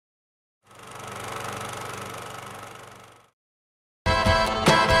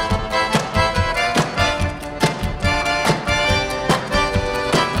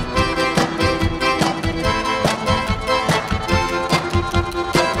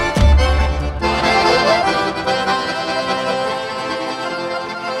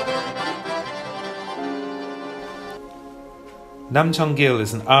Nam Chung Kil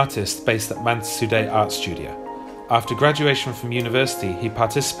is an artist based at Mansudae Art Studio. After graduation from university, he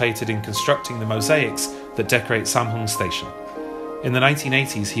participated in constructing the mosaics that decorate Samhung Station. In the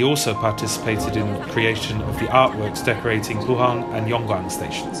 1980s, he also participated in the creation of the artworks decorating Puhang and Yongguang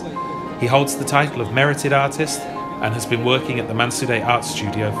stations. He holds the title of Merited Artist and has been working at the Mansudae Art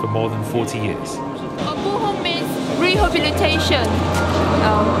Studio for more than 40 years. Puhang means rehabilitation,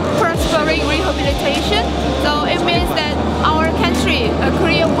 prospering rehabilitation. So it means that our country,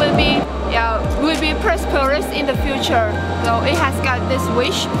 Korea, will be prosperous in the future. So it has got this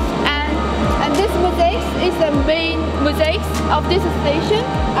wish. And this mosaic is the main mosaic of this station.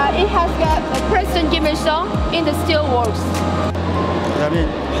 It has got President Kim Il-sung in the steelworks.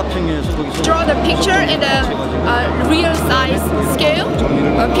 Draw the picture in the real size scale,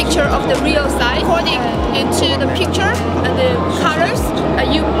 a picture of the real size. According into the picture and the colors,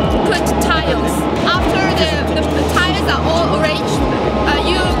 you put tiles. After the tiles are all arranged,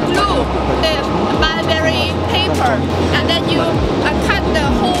 you glue the mulberry paper, and then you cut the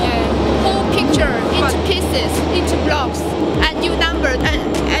whole picture into pieces, into blocks, and you number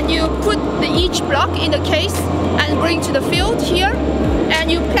and you put each block in the case and bring to the field here,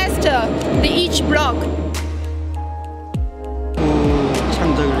 and you plaster each block.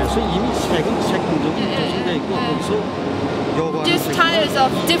 Just tiles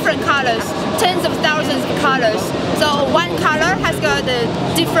of different colors, tens of thousands of colors. So one color has got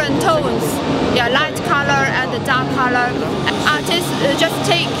different tones, light color and the dark color. Artists just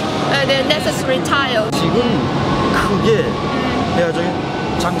take the necessary tiles.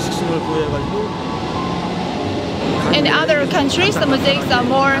 In other countries, the mosaics are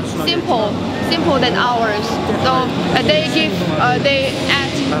more simple than ours. So they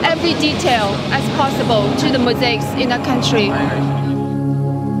add every detail as possible to the mosaics in a country.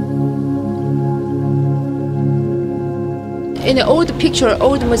 In the old picture,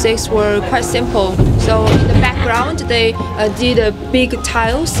 old mosaics were quite simple. So in the background, they did big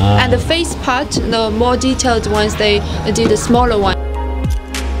tiles, and the face part, the more detailed ones, they did a smaller one.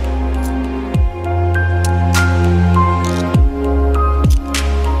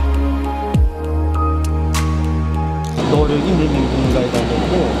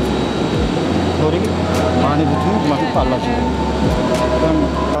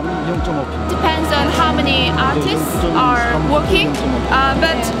 Depends on how many artists are working,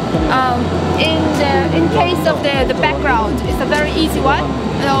 but in case of the background, it's a very easy one.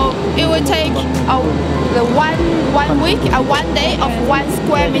 So it will take one week, 1 day of 1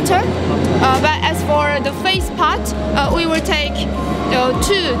 square meter. But as for the face part, we will take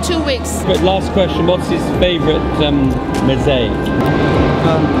 2 weeks. But last question: what's his favourite mosaic?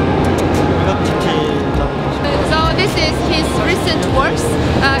 So this is his recent works.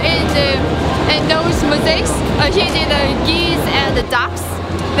 In those mosaics, he did the geese and the ducks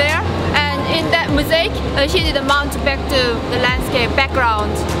there, and in that mosaic, he did mount back to the landscape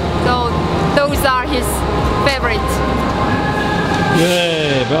background. So those are his favorites.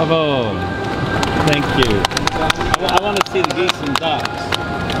 Yay, bravo! Thank you. I want to see the geese and ducks.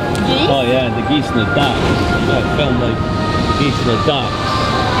 Geese? Oh yeah, the geese and the ducks. I film the geese and the ducks.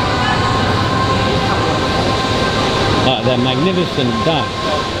 They're magnificent ducks.